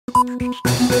শুভ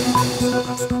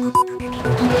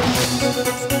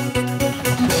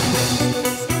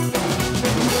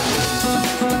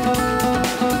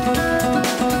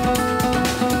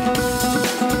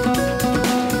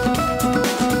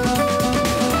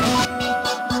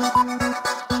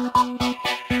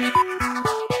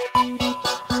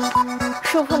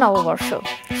নববর্ষ।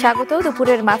 স্বাগত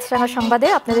দুপুরের মাছরাঙা সংবাদে।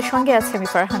 আপনাদের সঙ্গে আছে আমি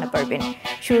ফারহানা পারভিন।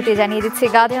 শুরুতে জানিয়ে দিচ্ছি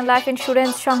গার্ডিয়ান লাইফ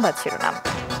ইন্স্যুরেন্স সংবাদ শিরোনাম।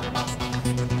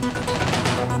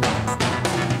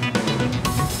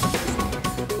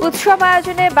 উৎসব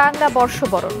আয়োজনে বাংলা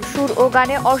বর্ষবরণ, সুর ও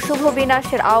গানে অশুভ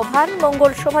বিনাশের আহ্বান,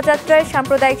 মঙ্গল শোভাযাত্রায়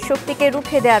সাম্প্রদায়িক শক্তিকে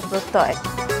রুখে দেওয়ার প্রত্যয়।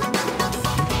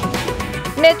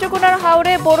 নেত্রকোনার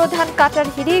হাওরে বোরো ধান কাটার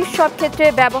হিড়ি, সব ক্ষেত্রে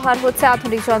ব্যবহার হচ্ছে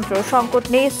আধুনিক যন্ত্র, সংকট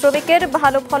নেই শ্রমিকের,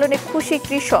 ভালো ফলনে খুশি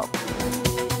কৃষক।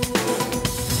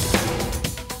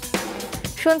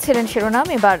 শুনছিলেন শিরোনাম,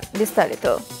 এবার বিস্তারিত।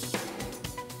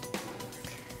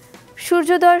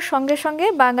 সূর্যোদয়ের সঙ্গে সঙ্গে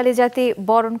বাঙালি জাতি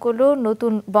বরণ করল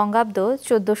নতুন বঙ্গাব্দ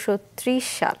 1430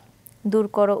 সাল। দূর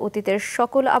করো অতীতের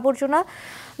সকল আবর্জনা,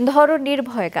 ধরো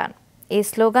নির্ভয় গান, এই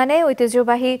স্লোগানে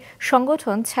ঐতিহ্যবাহী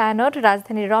সংগঠন ছায়ানট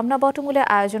রাজধানীর রমনা বটমূলে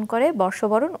আয়োজন করে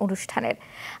বর্ষবরণ অনুষ্ঠানের।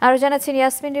 আরও জানাচ্ছেন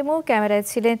ইয়াসমিন রিমু, ক্যামেরায়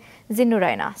ছিলেন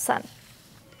জিন্নুরাইন আহসান।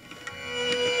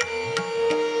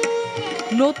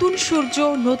 নতুন সূর্য,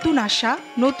 নতুন আশা,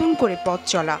 নতুন করে পথ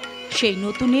চলা, সেই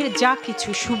নতুনের যা কিছু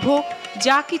শুভ,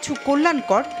 যা কিছু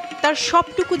কল্যাণকর, তার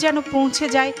সবটুকু যেন পৌঁছে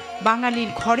যায় বাঙালির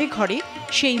ঘরে ঘরে।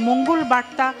 সেই মঙ্গল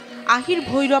বার্তা আহির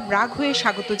ভৈরব রাগ হয়ে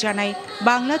স্বাগত জানায়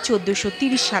বাংলা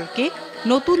 1430 সালকে,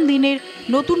 নতুন দিনের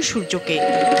নতুন সূর্যকে।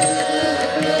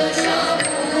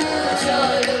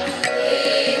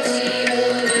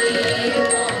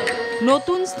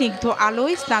 নতুন স্নিগ্ধ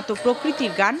আলোয় স্নাত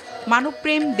প্রকৃতির গান,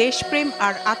 মানবপ্রেম, দেশপ্রেম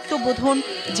আর আত্মবোধন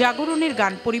জাগরণের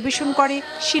গান পরিবেশন করে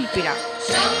শিল্পীরা।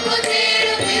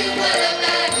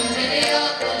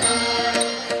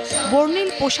 বর্ণিল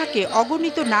পোশাকে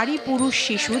অগণিত নারী, পুরুষ,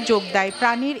 শিশু যোগ দেয়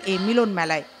প্রাণের এই মিলন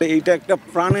মেলায়। এইটা একটা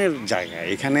প্রাণের জায়গা,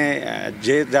 এখানে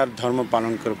যে যার ধর্ম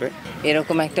পালন করবে।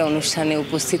 এরকম একটা অনুষ্ঠানে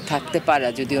উপস্থিত থাকতে পারা,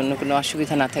 যদি অন্য কোনো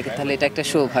অসুবিধা না থাকে, তাহলে এটা একটা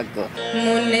সৌভাগ্য।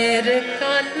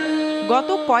 গত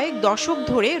কয়েক দশক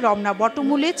ধরে রমনা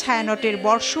বটমূলে ছায়ানটের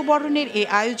বর্ষবরণের এই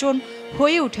আয়োজন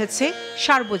হয়ে উঠেছে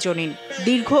সার্বজনীন।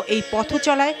 দীর্ঘ এই পথ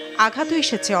চলায় আঘাত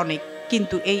এসেছে অনেক,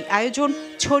 কিন্তু এই আয়োজন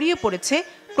ছড়িয়ে পড়েছে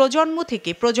প্রজন্ম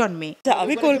থেকে প্রজন্মে।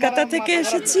 আমি কলকাতা থেকে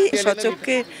এসেছি,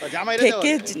 সচক্ষে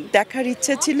থেকে দেখার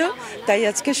ইচ্ছে ছিল, তাই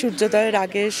আজকে সূর্যোদয়ের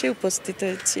আগে এসে উপস্থিত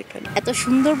হয়েছি এখানে। এত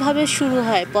সুন্দরভাবে শুরু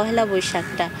হয় পহেলা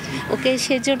বৈশাখটা, ওকে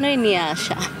সেজন্যই নিয়ে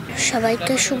আসা।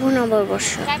 সবাইকে শুভ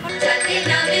নববর্ষ।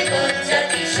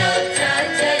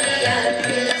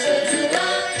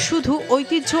 শুধু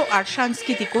ঐতিহ্য আর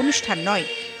সাংস্কৃতিক অনুষ্ঠান নয়,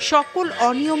 সকল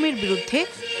অনিয়মের বিরুদ্ধে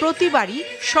প্রতিবারই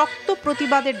শক্ত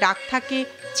প্রতিবাদের ডাক থাকে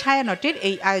ছায়ানটের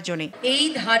এই আয়োজনে। এই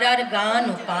ধারার গান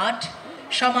ও পাঠ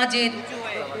সমাজের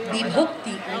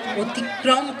বিভক্তি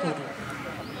অতিক্রম করুক,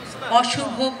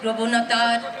 অশুভ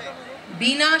প্রবণতার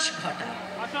বিনাশ ঘটায়,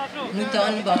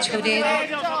 নূতন বছরের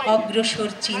অগ্রসর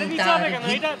চিন্তার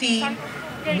ভিত্তি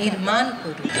নির্মাণ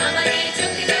করুক।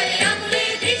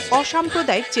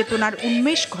 অসাম্প্রদায়িক চেতনার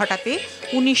উন্মেষ ঘটাতে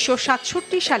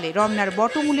 1967 সালে রমনার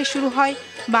বটমূলে শুরু হয়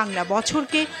বাংলা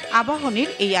বছরকে আবাহনের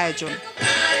এই আয়োজন।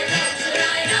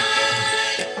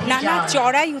 নানা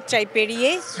চড়াই উচ্চাই পেরিয়ে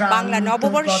বাংলা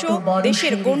নববর্ষ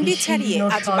দেশের গণ্ডি ছাড়িয়ে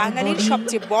আজ বাঙালির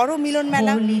সবচেয়ে বড় মিলন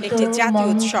মেলা, একটি জাতীয়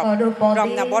উৎসব।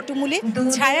 রমনা বটমূলে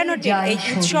ছায়ানটের এই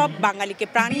উৎসব বাঙালিকে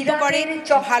প্রাণিত করে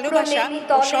ভালোবাসা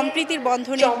ও সম্প্রীতির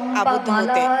বন্ধনে আবদ্ধ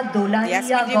হতে।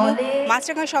 ইয়াসমিন রিমু,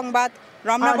 মাছরাঙা সংবাদ,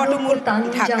 রমনা বটমূল,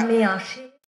 ঢাকা।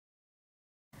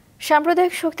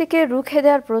 সাম্প্রদায়িক শক্তিকে রুখে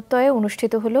দেওয়ার প্রত্যয়ে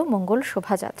অনুষ্ঠিত হল মঙ্গল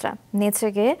শোভাযাত্রা। নেচে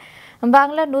গিয়ে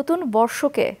বাংলার নতুন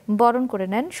বর্ষকে বরণ করে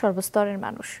নেন সর্বস্তরের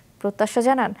মানুষ। প্রত্যাশা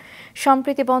জানান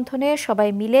সম্প্রীতি বন্ধনে সবাই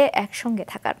মিলে একসঙ্গে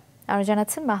থাকার। আরও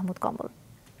জানাচ্ছেন মাহমুদ কমল।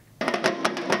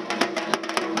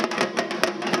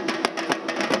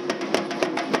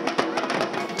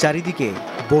 চারিদিকে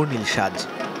বর্ণিল সাজ,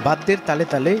 বাদ্যের তালে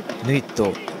তালে নৃত্য,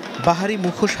 বাহারি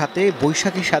মুখোশ হাতে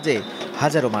বৈশাখী সাজে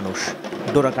হাজারো মানুষ।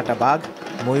 ডোরাকাটা বাঘ,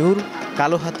 ময়ূর,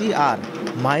 কালো হাতি আর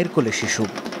মায়ের কোলে শিশু,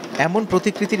 এমন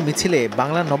প্রতিকৃতির মিছিলে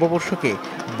বাংলা নববর্ষকে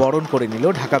বরণ করে নিল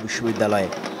ঢাকা বিশ্ববিদ্যালয়ে।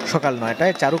 সকাল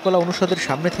 9টায় চারুকলা অনুষদের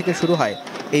সামনে থেকে শুরু হয়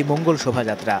এই মঙ্গল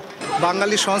শোভাযাত্রা।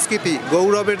 বাঙালি সংস্কৃতি,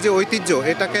 গৌরবের যে ঐতিহ্য,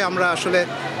 এটাকে আমরা আসলে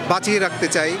বাঁচিয়ে রাখতে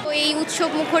চাই। এই উৎসব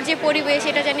মুখর যে পরিবেশ,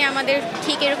 এটা জানি আমাদের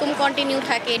ঠিক এরকম কন্টিনিউ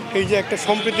থাকে। এই যে একটা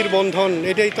সম্প্রীতির বন্ধন,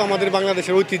 এটাই তো আমাদের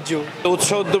বাংলাদেশের ঐতিহ্য।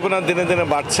 উৎসব উদ্দীপনা দিনে দিনে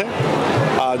বাড়ছে।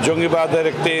 জঙ্গিবাদের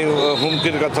একটি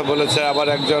হুমকির কথা বলেছে, আবার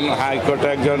একজন হাইকোর্টে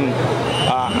একজন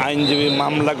আইনজীবী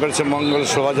মামলা করেছে মঙ্গল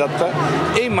শোভাযাত্রা।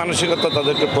 এই মানসিকতা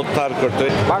তাদেরকে প্রত্যাহার করতে।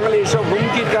 বাঙালি এসব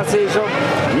হুমকির কাছে, এসব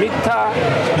মিথ্যা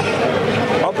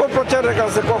অপপ্রচারের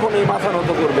কাছে কখনোই মাথা নত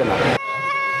করবে না।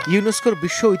 ইউনেস্কোর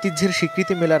বিশ্ব ঐতিহ্যের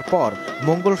স্বীকৃতি মেলার পর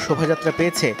মঙ্গল শোভাযাত্রা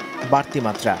পেয়েছে বাড়তি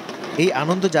মাত্রা। এই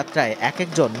আনন্দ যাত্রায় এক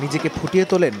একজন নিজেকে ফুটিয়ে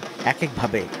তোলেন এক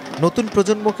একভাবে, নতুন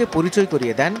প্রজন্মকে পরিচয়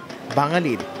করিয়ে দেন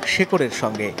বাঙালির শেকড়ের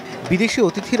সঙ্গে। বিদেশি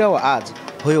অতিথিরাও আজ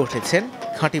হয়ে উঠেছেন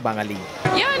খাঁটি বাঙালি।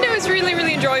 Yeah, no, it's really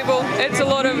enjoyable. It's a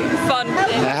lot of fun.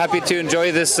 Happy to enjoy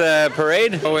this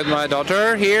parade with my daughter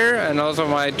here and also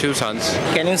my 2 sons.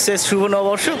 Can you say শুভ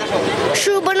নববর্ষ?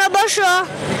 শুভ নববর্ষ।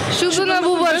 শুভ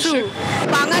নববর্ষ।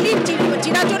 বাঙালির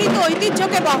চিরাচরিত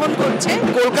ঐতিহ্যকে বহন করছে।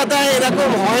 কলকাতায়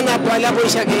এরকম হয় না পয়লা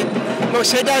বৈশাখে,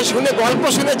 সেটা শুনে গল্প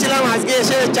শুনেছিলাম, আজকে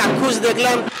এসে চাক্ষুষ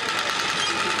দেখলাম।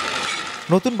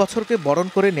 নতুন বছরকে বরণ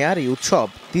করে নেয়ার এই উৎসব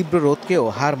তীব্র রোদকেও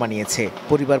হার মানিয়েছে।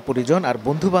 পরিবার পরিজন আর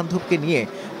বন্ধু বান্ধবকে নিয়ে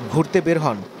ঘুরতে বের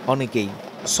হন অনেকেই।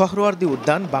 সোহরাওয়ার্দী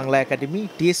উদ্যান, বাংলা একাডেমি,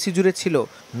 টিএসসি জুড়ে ছিল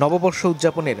নববর্ষ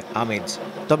উদযাপনের আমেজ।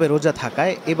 তবে রোজা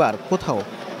থাকায় এবার কোথাও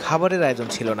খাবারের আয়োজন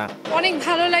ছিল না। অনেক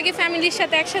ভালো লাগে, ফ্যামিলির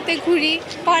সাথে একসাথে ঘুরি।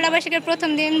 পয়লা বৈশাখের প্রথম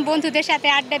দিন বন্ধুদের সাথে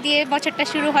আড্ডা দিয়ে বছরটা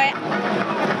শুরু হয়।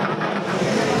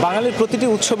 বাঙালির প্রতিটি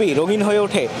উৎসবই রঙিন হয়ে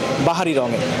ওঠে বাহারি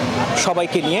রঙে,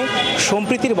 সবাইকে নিয়ে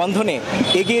সম্প্রীতির বন্ধনে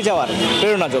এগিয়ে যাওয়ার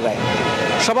প্রেরণা যোগায়।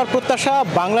 সবার প্রত্যাশা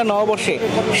বাংলা নববর্ষে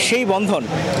সেই বন্ধন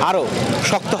আরও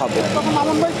শক্ত হবে।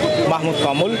 মাহমুদ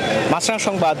কমল, মাছরাঙা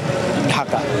সংবাদ,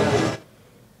 ঢাকা।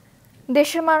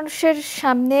 দেশের মানুষের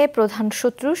সামনে প্রধান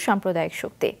শত্রু সাম্প্রদায়িক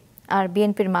শক্তি, আর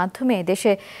বিএনপির মাধ্যমে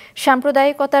দেশে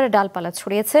সাম্প্রদায়িকতার ডালপালা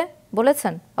ছড়িয়েছে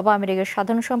বলেছেন আওয়ামী লীগের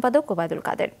সাধারণ সম্পাদক ওবায়দুল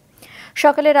কাদের।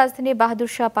 সকালে রাজধানী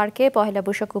বাহাদুর শাহ পার্কে পহেলা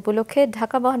বৈশাখ উপলক্ষে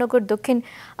ঢাকা মহানগর দক্ষিণ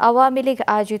আওয়ামী লীগ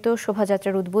আয়োজিত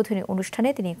শোভাযাত্রার উদ্বোধনী অনুষ্ঠানে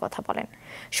তিনি কথা বলেন।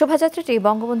 শোভাযাত্রাটি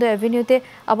বঙ্গবন্ধু অ্যাভিনিউতে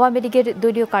আওয়ামী লীগের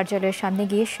দলীয় কার্যালয়ের সামনে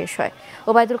গিয়ে শেষ হয়।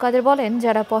 ওবায়দুল কাদের বলেন,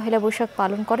 যারা পহেলা বৈশাখ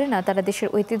পালন করে না তারা দেশের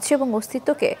ঐতিহ্য এবং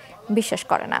অস্তিত্বকে বিশ্বাস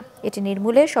করে না। এটি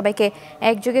নির্মূলে সবাইকে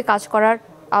একযোগে কাজ করার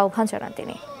আহ্বান জানান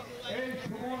তিনি।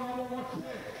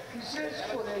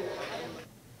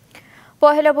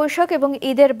 পহেলা বৈশাখ এবং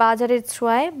ঈদের বাজারের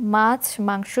ছোঁয়ায় মাছ,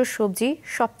 মাংস, সবজি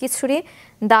সবকিছুরই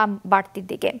দাম বাড়তির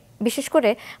দিকে। বিশেষ করে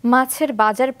মাছের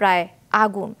বাজার প্রায়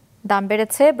আগুন, দাম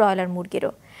বেড়েছে ব্রয়লার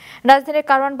মুরগিরও। রাজধানীর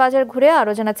কারওয়ান বাজার ঘুরে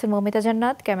আরও জানাচ্ছেন মৌমিতা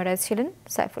জান্নাত, ক্যামেরায় ছিলেন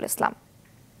সাইফুল ইসলাম।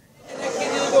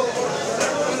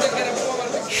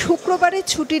 শুক্রবারে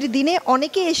ছুটির দিনে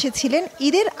অনেকে এসেছিলেন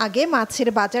ঈদের আগে মাছের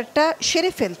বাজারটা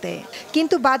সেরে ফেলতে,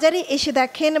 কিন্তু বাজারে এসে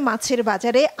দেখেন মাছের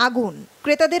বাজারে আগুন।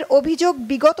 ক্রেতাদের অভিযোগ,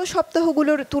 বিগত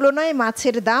সপ্তাহগুলোর তুলনায়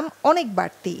মাছের দাম অনেক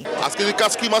বাড়তি। আজকে যদি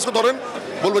কাজকি মাছ ধরেন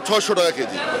বলবে 600 টাকা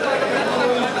কেজি,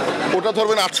 ওটা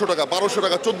ধরবেন 800 টাকা, 1200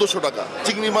 টাকা, 1400 টাকা।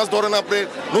 চিংড়ি মাছ ধরেন আপনি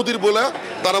নদীর বলে,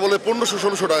 তারা বলে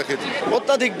 1500-1600 টাকা কেজি।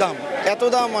 অত্যাধিক দাম, এত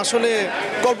দাম আসলে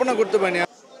কল্পনা করতে পারিনি।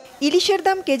 ইলিশের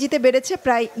দাম কেজিতে বেড়েছে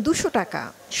প্রায় 200 টাকা।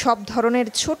 সব ধরনের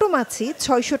ছোট মাছই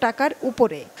 600 টাকার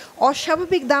উপরে।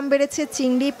 অস্বাভাবিক দাম বেড়েছে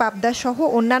চিংড়ি, পাবদা সহ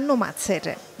অন্যান্য মাছের।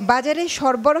 বাজারে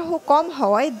সরবরাহ কম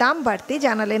হওয়ায় দাম বাড়তে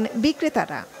জানালেন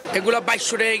বিক্রেতারা। এগুলা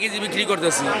 2200 টাকা কেজি বিক্রি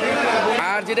করতেছি,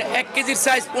 আর যেটা 1 কেজির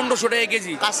সাইজ 1500 টাকা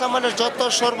কেজি। কাঁচামালের যত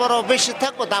সরবরাহ বেশি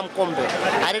থাকবে দাম কমবে,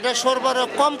 আর এটা সরবরাহ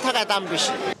কম থাকায় দাম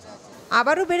বেশি।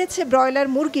 আবারও বেড়েছে ব্রয়লার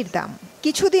মুরগির দাম।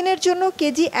 কিছুদিনের জন্য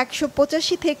কেজি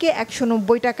 185 থেকে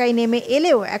 190 টাকায় নেমে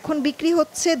এলেও এখন বিক্রি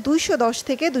হচ্ছে 210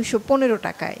 থেকে 215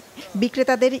 টাকায়।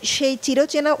 বিক্রেতাদের সেই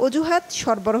চিরচেনা অজুহাত,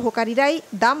 সরবরাহকারীরাই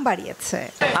দাম বাড়িয়েছে।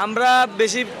 আমরা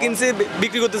বেশি কিনছি,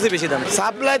 বিক্রি করতেছি বেশি দাম।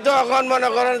 সাপ্লাই তো এখন মনে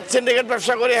করেন সিন্ডিকেট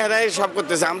ব্যবসা করে হেরাই সব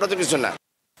করতেছে, আমরা তো কিছু না।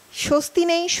 স্বস্তি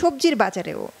নেই সবজির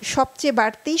বাজারেও। সবচেয়ে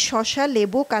বাড়তি শসা,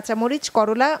 লেবু, কাঁচামরিচ,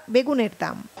 করলা, বেগুনের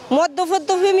দাম। মধ্যবিত্ত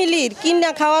ফ্যামিলির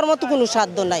কিনা খাওয়ার মতো কোনো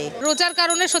সাধ্য নাই। রোজার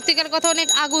কারণে সত্যিকার কথা অনেক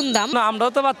আগুন দাম। না,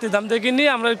 আমরাও তো বাড়তি দাম দিয়ে কিনি,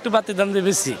 আমরা একটু বাড়তি দাম দিয়ে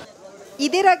বেশি।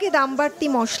 ঈদের আগে দাম বাড়তি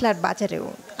মশলার বাজারেও।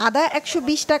 আদা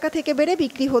 120 টাকা থেকে বেড়ে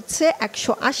বিক্রি হচ্ছে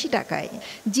 180 টাকায়।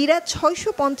 জিরা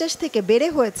 650 থেকে বেড়ে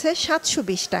হয়েছে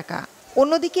 720 টাকা।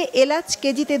 অন্যদিকে এলাচ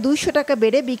কেজিতে 200 টাকা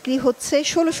বেড়ে বিক্রি হচ্ছে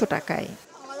 1600 টাকায়।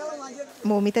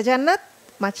 মৌমিতা জান্নাত,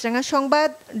 মাছরাঙা সংবাদ,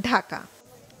 ঢাকা।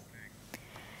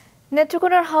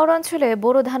 নেত্রকোনার হাওড় অঞ্চলে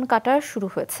বোরো ধান কাটা শুরু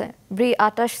হয়েছে। ব্রি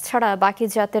 28 ছাড়া বাকি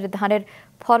জাতের ধানের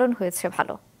ফলন হয়েছে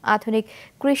ভালো। আধুনিক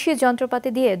কৃষি যন্ত্রপাতি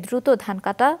দিয়ে দ্রুত ধান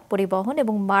কাটা, পরিবহন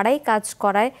এবং মাড়াই কাজ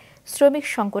করায় শ্রমিক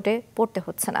সংকটে পড়তে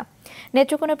হচ্ছে না।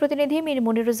 নেত্রকোনার প্রতিনিধি মীর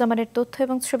মনিরুজ্জামানের তথ্য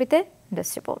এবং ছবিতে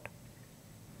ডেস্ক রিপোর্ট।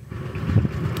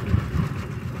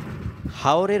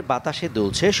 হাওরের বাতাসে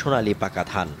দুলছে সোনালী পাকা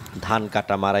ধান। ধান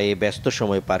কাটা মাড়াইয়ে ব্যস্ত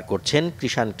সময় পার করছেন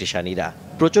কৃষাণীরা।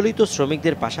 প্রচলিত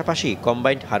শ্রমিকদের পাশাপাশি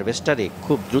কম্বাইন্ড হারভেস্টারে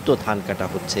খুব দ্রুত ধান কাটা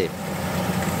হচ্ছে।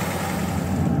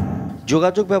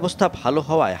 যোগাযোগ ব্যবস্থা ভালো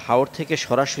হওয়ায় হাওর থেকে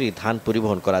সরাসরি ধান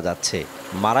পরিবহন করা যাচ্ছে,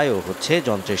 মাড়াইও হচ্ছে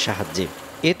যন্ত্রের সাহায্যে।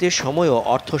 এতে সময় ও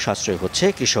অর্থ সাশ্রয় হচ্ছে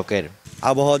কৃষকের।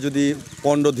 আবহাওয়া যদি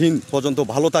 15 দিন পর্যন্ত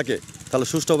ভালো থাকে তাহলে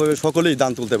সুষ্ঠুভাবে সকলেই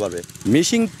ধান তুলতে পারবে।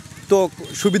 মেশিন তো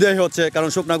সুবিধাই হচ্ছে, কারণ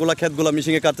শুকনাগুলা ক্ষেতগুলো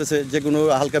মেশিনে কাটতেছে, যে কোনো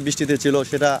হালকা বৃষ্টিতে ছিল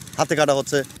সেটা হাতে কাটা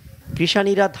হচ্ছে।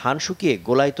 কৃষানীরা ধান শুকিয়ে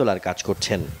গোলায় তোলার কাজ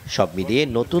করছেন। সব মিলিয়ে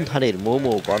নতুন ধানের মৌ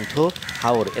মৌ গন্ধ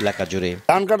হাওর এলাকা জুড়ে।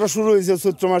 ধান কাটা শুরু হয়েছে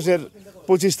চৈত্র মাসের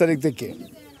 25 তারিখ থেকে,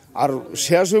 আর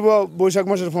শেষ হইব বৈশাখ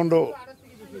মাসের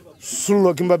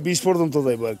 16 কিংবা 20 পর্যন্ত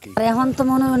যাইব আর কি। এখন তো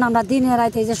মনে হয় আমরা দিনে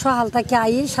রাইতে যে সকাল থেকে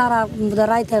আই সারা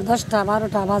রাইতে 10টা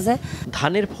 12টা বাজে।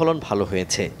 ধানের ফলন ভালো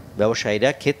হয়েছে। ব্যবসায়ীরা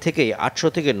ক্ষেত থেকেই 800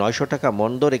 থেকে 900 টাকা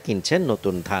মন দরে কিনছেন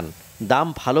নতুন ধান। দাম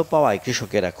ভালো পাওয়ায়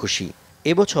কৃষকেরা খুশি।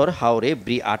 এবছর হাওরে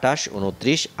ব্রি 28,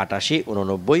 29, 88,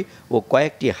 89 ও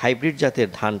কয়েকটি হাইব্রিড জাতের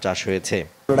ধান চাষ হয়েছে।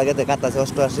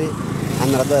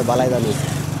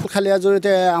 খালিয়া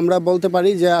জড়িতে আমরা বলতে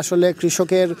পারি যে আসলে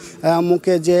কৃষকের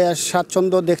মুখে যে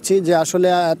স্বাচ্ছন্দ্য দেখছি, যে আসলে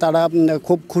তারা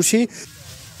খুব খুশি।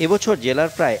 এবছর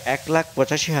জেলার প্রায়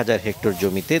 1,85,000 হেক্টর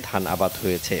জমিতে ধান আবাদ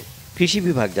হয়েছে। কৃষি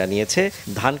বিভাগ জানিয়েছে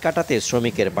ধান কাটাতে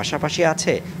শ্রমিকের পাশাপাশি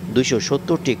আছে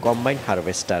 270টি কম্বাইন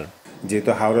হারভেস্টার।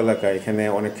 যেহেতু হাওড় এলাকা, এখানে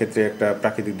অনেক ক্ষেত্রে একটা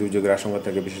প্রাকৃতিক দুর্যোগের আশঙ্কা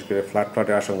থাকে, বিশেষ করে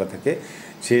ফ্লাডের আশঙ্কা থাকে।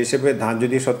 সেই হিসেবে ধান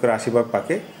যদি শতকরা 80 ভাগ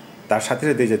পাকে, তার সাথে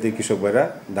সাথে যাতে কৃষক ভাইরা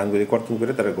ধানগুলি কর্তন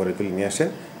করে তারা ঘরে তুলে নিয়ে আসেন,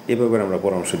 এভাবে আমরা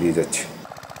পরামর্শ দিয়ে যাচ্ছি।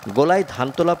 গোলায় ধান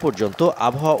তোলা পর্যন্ত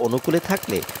আবহাওয়া অনুকূলে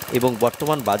থাকলে এবং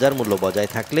বর্তমান বাজার মূল্য বজায়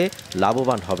থাকলে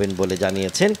লাভবান হবেন বলে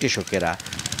জানিয়েছেন কৃষকেরা।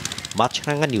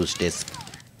 মাছরাঙ্গা নিউজ ডেস্ক।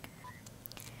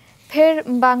 ফের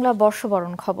বাংলা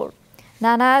বর্ষবরণ খবর।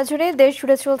 নানা আয়োজনে দেশ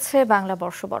জুড়ে চলছে বাংলা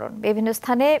বর্ষবরণ। বিভিন্ন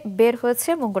স্থানে বের হয়েছে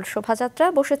মঙ্গল শোভাযাত্রা,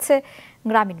 বসেছে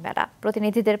গ্রামীণ মেলা।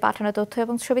 প্রতিনিধিদের পাঠানো তথ্য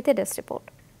এবং ছবিতে ডেস্ক রিপোর্ট।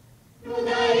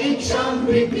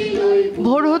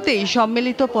 ভোর হতেই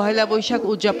সম্মিলিত পহেলা বৈশাখ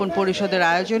উদযাপন পরিষদের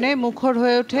আয়োজনে মুখর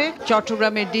হয়ে ওঠে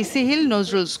চট্টগ্রামের ডিসি হিল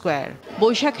নজরুল স্কোয়ার।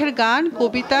 বৈশাখের গান,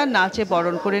 কবিতা, নাচে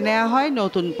বরণ করে নেওয়া হয়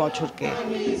নতুন বছরকে।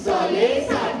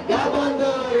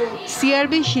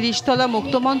 সিআরবি শিরিষতলা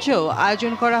মুক্তমঞ্চেও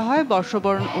আয়োজন করা হয়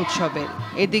বর্ষবরণ উৎসবের।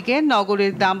 এদিকে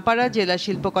নগরীর দামপাড়া জেলা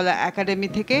শিল্পকলা একাডেমি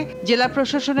থেকে জেলা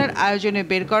প্রশাসনের আয়োজনে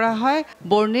বের করা হয়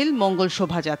বর্ণিল মঙ্গল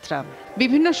শোভাযাত্রা।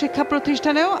 বিভিন্ন শিক্ষা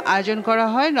প্রতিষ্ঠানেও আয়োজন করা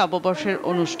হয় নববর্ষের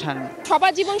অনুষ্ঠান।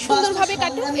 সবার জীবন সুন্দরভাবে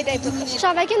কাটুক, এটাই প্রত্যাশা।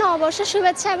 সবাইকে নববর্ষের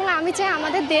শুভেচ্ছা, এবং আমি চাই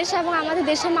আমাদের দেশ এবং আমাদের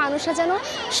দেশের মানুষরা যেন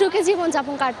সুখে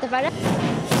জীবনযাপন কাটতে পারে।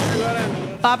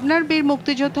 পাবনার বীর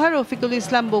মুক্তিযোদ্ধা রফিকুল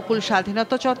ইসলাম বকুল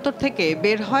স্বাধীনতা চত্বর থেকে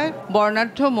বের হয়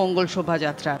বর্ণাঢ্য মঙ্গল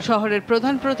শোভাযাত্রা। শহরের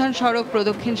প্রধান প্রধান সড়ক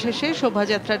প্রদক্ষিণ শেষে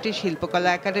শোভাযাত্রাটি শিল্পকলা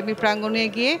একাডেমি প্রাঙ্গণে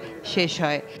গিয়ে শেষ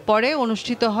হয়। পরে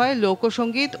অনুষ্ঠিত হয়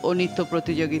লোকসঙ্গীত ও নৃত্য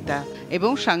প্রতিযোগিতা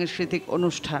এবং সাংস্কৃতিক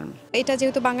অনুষ্ঠান। এটা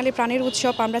যেহেতু বাঙালির প্রাণের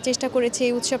উৎসব, আমরা চেষ্টা করেছি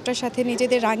এই উৎসবটার সাথে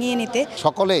নিজেদের রাঙিয়ে নিতে।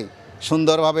 সকলে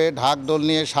সুন্দরভাবে ঢাক ঢোল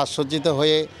নিয়ে সাজসজ্জিত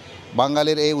হয়ে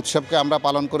বাঙালির এই উৎসবকে আমরা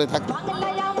পালন করে থাকি।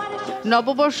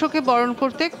 নববর্ষকে বরণ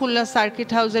করতে খুলনা সার্কিট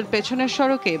হাউসের পেছনের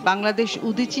সড়কে বাংলাদেশ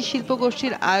উদীচী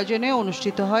শিল্পগোষ্ঠীর আয়োজনে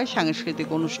অনুষ্ঠিত হয় সাংস্কৃতিক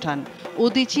অনুষ্ঠান।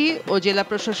 উদীচী ও জেলা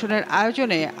প্রশাসনের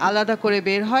আয়োজনে আলাদা করে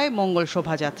বের হয় মঙ্গল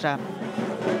শোভাযাত্রা।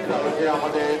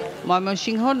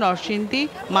 ময়মনসিংহ, নরসিংদী,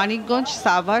 মানিকগঞ্জ,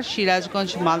 সাভার,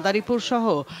 সিরাজগঞ্জ, মালদারিপুর সহ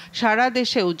সারা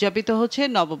দেশে উদযাপিত হচ্ছে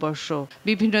নববর্ষ।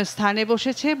 বিভিন্ন স্থানে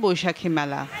বসেছে বৈশাখী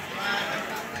মেলা।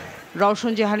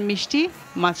 রওশন জাহান মিষ্টি,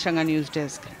 মাছরাঙ্গা নিউজ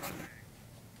ডেস্ক।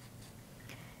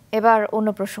 এবার অন্য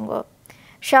প্রসঙ্গ।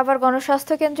 সাভার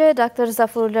গণস্বাস্থ্য কেন্দ্রে ডাক্তার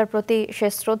জাফরুল্লাহর প্রতি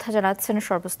শেষ শ্রদ্ধা জানাচ্ছেন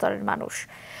সর্বস্তরের মানুষ।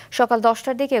 সকাল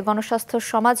 10টার দিকে গণস্বাস্থ্য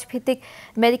সমাজ ভিত্তিক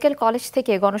মেডিকেল কলেজ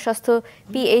থেকে গণস্বাস্থ্য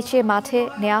PHA মাঠে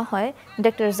নেওয়া হয়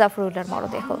ডাক্তার জাফরুল্লাহর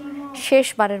মরদেহ।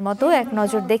 শেষবারের মতো এক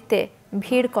নজর দেখতে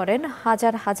ভিড় করেন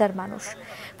হাজার হাজার মানুষ।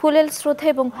 ফুলেল শ্রদ্ধা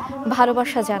এবং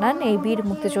ভালোবাসা জানান এই বীর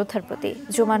মুক্তিযোদ্ধার প্রতি।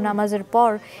 জুমার নামাজের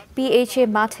পর PHA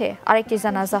মাঠে আরেকটি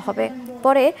জানাজা হবে।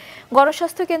 পরে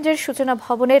গণস্বাস্থ্য কেন্দ্রের সূচনা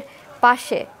ভবনের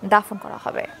পাশে দাফন করা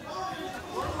হবে।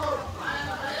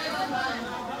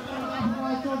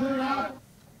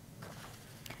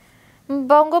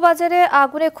 বঙ্গবাজারে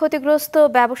আগুনে ক্ষতিগ্রস্ত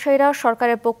ব্যবসায়ীরা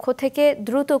সরকারের পক্ষ থেকে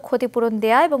দ্রুত ক্ষতিপূরণ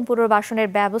দেয়া এবং পুনর্বাসনের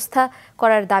ব্যবস্থা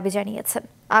করার দাবি জানিয়েছেন।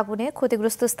 আগুনে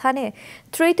ক্ষতিগ্রস্ত স্থানে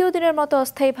তৃতীয় দিনের মতো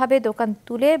অস্থায়ীভাবে দোকান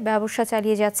তুলে ব্যবসা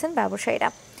চালিয়ে যাচ্ছেন ব্যবসায়ীরা।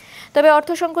 তবে অর্থ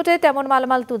সংকটে তেমন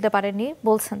মালামাল তুলতে পারেননি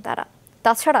বলছেন তারা।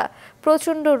 তাছাড়া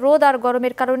প্রচণ্ড রোদ আর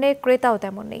গরমের কারণে ক্রেতাও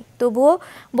তেমন নেই। তবুও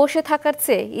বসে থাকার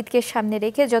চেয়ে ঈদকে সামনে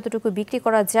রেখে যতটুকু বিক্রি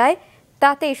করা যায়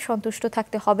তাতেই সন্তুষ্ট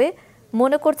থাকতে হবে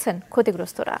মনে করছেন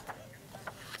ক্ষতিগ্রস্তরা।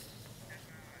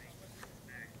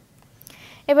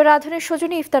 এবার রাধুনীর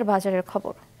সৌজন্যে ইফতার বাজারের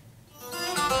খবর।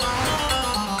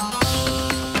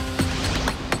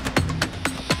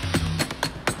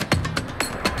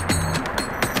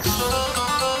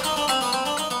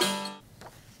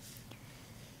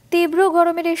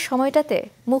 গরমের এই সময়টাতে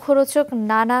মুখরোচক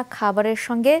নানা খাবারের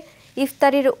সঙ্গে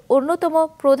ইফতারির অন্যতম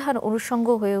প্রধান অনুষঙ্গ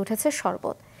হয়ে উঠেছে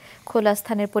শরবত। খোলা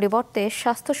স্থানের পরিবর্তে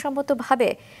স্বাস্থ্যসম্মতভাবে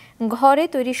ঘরে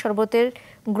তৈরি শরবতের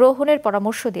গ্রহণের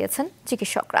পরামর্শ দিয়েছেন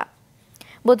চিকিৎসকরা।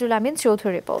 বদরুল আমিন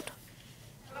চৌধুরী রিপোর্ট।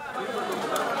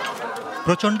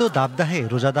 প্রচণ্ড দাবদাহে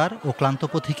রোজাদার ও ক্লান্ত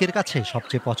পথিকের কাছে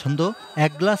সবচেয়ে পছন্দ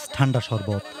এক গ্লাস ঠান্ডা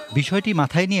শরবত। বিষয়টি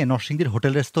মাথায় নিয়ে নরসিংদীর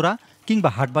হোটেল রেস্তোরাঁ কিংবা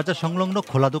হাটবাজার সংলগ্ন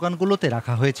খোলা দোকানগুলোতে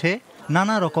রাখা হয়েছে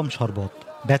নানা রকম শরবত।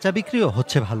 বেচা বিক্রিও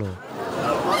হচ্ছে ভালো।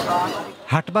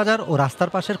 হাটবাজার ও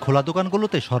রাস্তার পাশের খোলা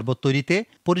দোকানগুলোতে শরবত তৈরিতে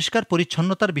পরিষ্কার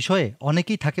পরিচ্ছন্নতার বিষয়ে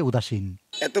অনেকেই থাকে উদাসীন।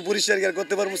 এত পরিষ্কার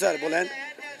করতে পারবো স্যার বলেন?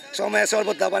 সময়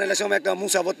শরবত না বানাইলে সময় একটা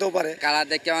মুসা পড়তেও পারে। কালার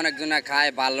দেখে অনেকজনে খায়,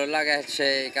 ভালো লাগে,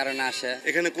 সেই কারণে আসে।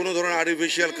 এখানে কোনো ধরনের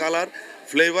আর্টিফিশিয়াল কালার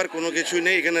ফ্লেভার কোনো কিছুই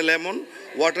নেই। এখানে লেমন,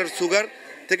 ওয়াটার, সুগার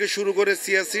থেকে শুরু করে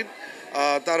সিয়াসিড,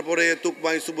 তারপরে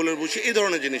তুকমা, ইসুবলের ভুসি, এই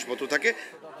ধরনের জিনিসপত্র থাকে।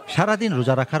 সারাদিন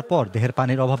রোজা রাখার পর দেহের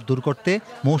পানির অভাব দূর করতে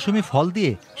মৌসুমি ফল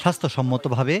দিয়ে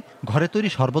স্বাস্থ্যসম্মতভাবে ঘরে তৈরি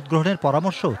শরবত গ্রহণের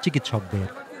পরামর্শ চিকিৎসকদের।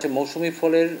 মৌসুমি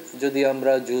ফলের যদি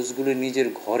আমরা জুসগুলো নিজের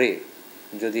ঘরে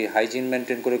যদি হাইজিন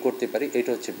মেনটেন করে করতে পারি, এটা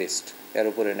হচ্ছে বেস্ট, এর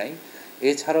উপরে নাই।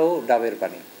 এছাড়াও ডাবের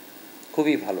পানি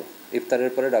খুবই ভালো,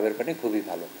 ইফতারের পরে ডাবের পানি খুবই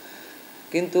ভালো।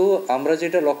 কিন্তু আমরা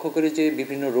যেটা লক্ষ্য করি যে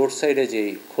বিভিন্ন রোড সাইডে যেই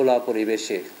খোলা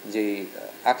পরিবেশে যেই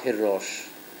আখের রস,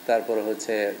 তারপরে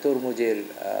হচ্ছে তরমুজের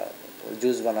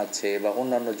জুস বানাচ্ছে বা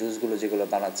অন্যান্য জুসগুলো যেগুলো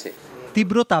বানাচ্ছে।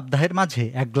 তীব্র তাপদাহের মাঝে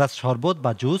এক গ্লাস শরবত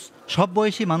বা জুস সব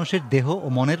বয়সী মানুষের দেহ ও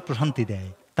মনের প্রশান্তি দেয়।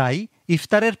 তাই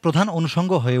ইফতারের প্রধান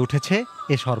অনুষঙ্গ হয়ে উঠেছে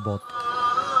এ শরবত।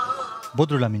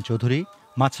 বদরুল আমিন চৌধুরী,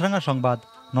 মাছরাঙা সংবাদ,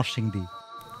 নরসিংদী।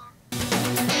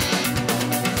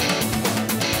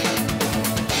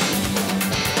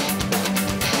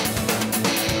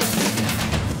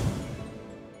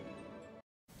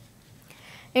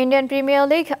 ইন্ডিয়ান প্রিমিয়ার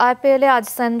লিগ আইপিএলে আজ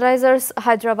সানরাইজার্স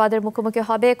হায়দ্রাবাদের মুখোমুখি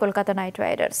হবে কলকাতা নাইট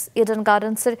রাইডার্স। ইডেন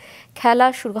গার্ডেন্সের খেলা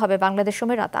শুরু হবে বাংলাদেশ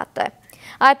সময় রাত 8টায়।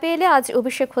 আইপিএলে আজ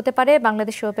অভিষেক হতে পারে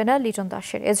বাংলাদেশি ওপেনার লিটন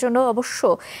দাসের। এর জন্য অবশ্য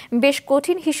বেশ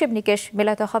কঠিন হিসেব নিকেশ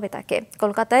মেলাতে হবে তাকে।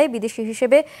 কলকাতায় বিদেশি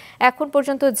হিসেবে এখন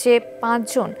পর্যন্ত যে 5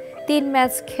 জন 3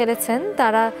 ম্যাচ খেলেছেন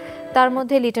তার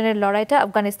মধ্যে লিটনের লড়াইটা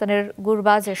আফগানিস্তানের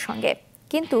গুরবাজের সঙ্গে,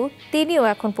 কিন্তু তিনিও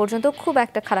এখন পর্যন্ত খুব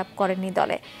একটা খারাপ করেননি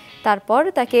দলে। তারপর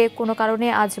তাকে কোনো কারণে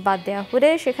আজ বাদ দেওয়া হলে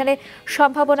সেখানে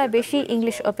সম্ভাবনা বেশি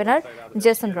ইংলিশ ওপেনার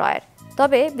জেসন রয়ের।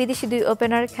 তবে বিদেশি 2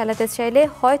 ওপেনার খেলাতে চাইলে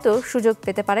হয়তো সুযোগ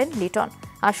পেতে পারেন লিটন।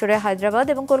 আসরে হায়দ্রাবাদ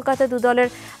এবং কলকাতা 2 দলের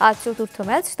আজ 4র্থ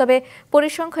ম্যাচ। তবে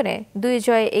পরিসংখ্যানে 2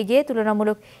 জয়ে এগিয়ে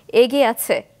তুলনামূলক এগিয়ে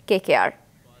আছে কেকেআর।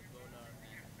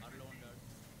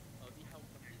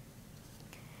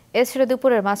 এ ছিল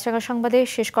দুপুরের মাছরাঙা সংবাদে।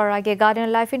 শেষ করার আগে গার্ডিয়ান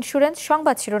লাইফ ইন্স্যুরেন্স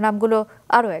সংবাদ শিরোনামগুলো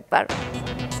আরও একবার।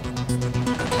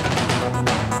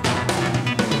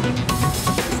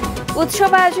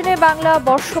 উৎসব আয়োজনে বাংলা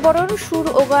বর্ষবরণ, সুর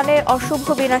ও গানে অশুভ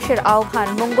বিনাশের আহ্বান,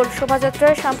 মঙ্গল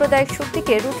শোভাযাত্রায় সাম্প্রদায়িক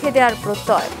শক্তিকে রুখে দেওয়ার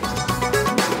প্রত্যয়।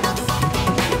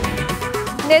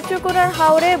 নেত্রকোনার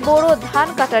হাওরে বড় ধান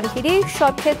কাটার হিড়ি,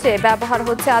 সব ক্ষেত্রে ব্যবহার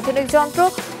হচ্ছে আধুনিক যন্ত্র,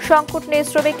 সংকট নেই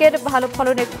শ্রমিকের, ভালো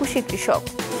ফলনে খুশি কৃষক।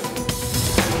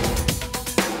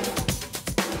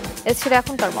 এ ছিল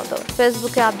এখনকার মতো।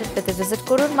 ফেসবুকে আপডেট পেতে ভিজিট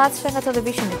করুন মাছরাঙা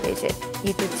টেলিভিশনের পেজে।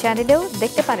 ইউটিউব চ্যানেলেও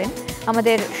দেখতে পারেন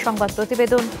আমাদের সংবাদ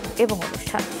প্রতিবেদন এবং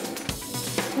অনুষ্ঠান।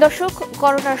 দর্শক,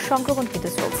 করোনার সংক্রমণ কিন্তু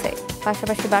চলছে,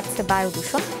 পাশাপাশি বাড়ছে বায়ু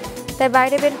দূষণ। তাই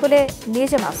বাইরে বের হলে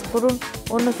নিজে মাস্ক পরুন,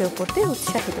 অন্যকেও পরতে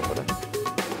উৎসাহিত করুন।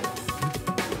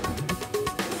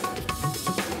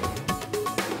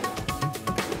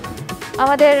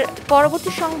 আমাদের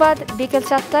পরবর্তী সংবাদ বিকেল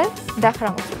 4টায় দেখার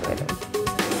আমন্ত্রণ।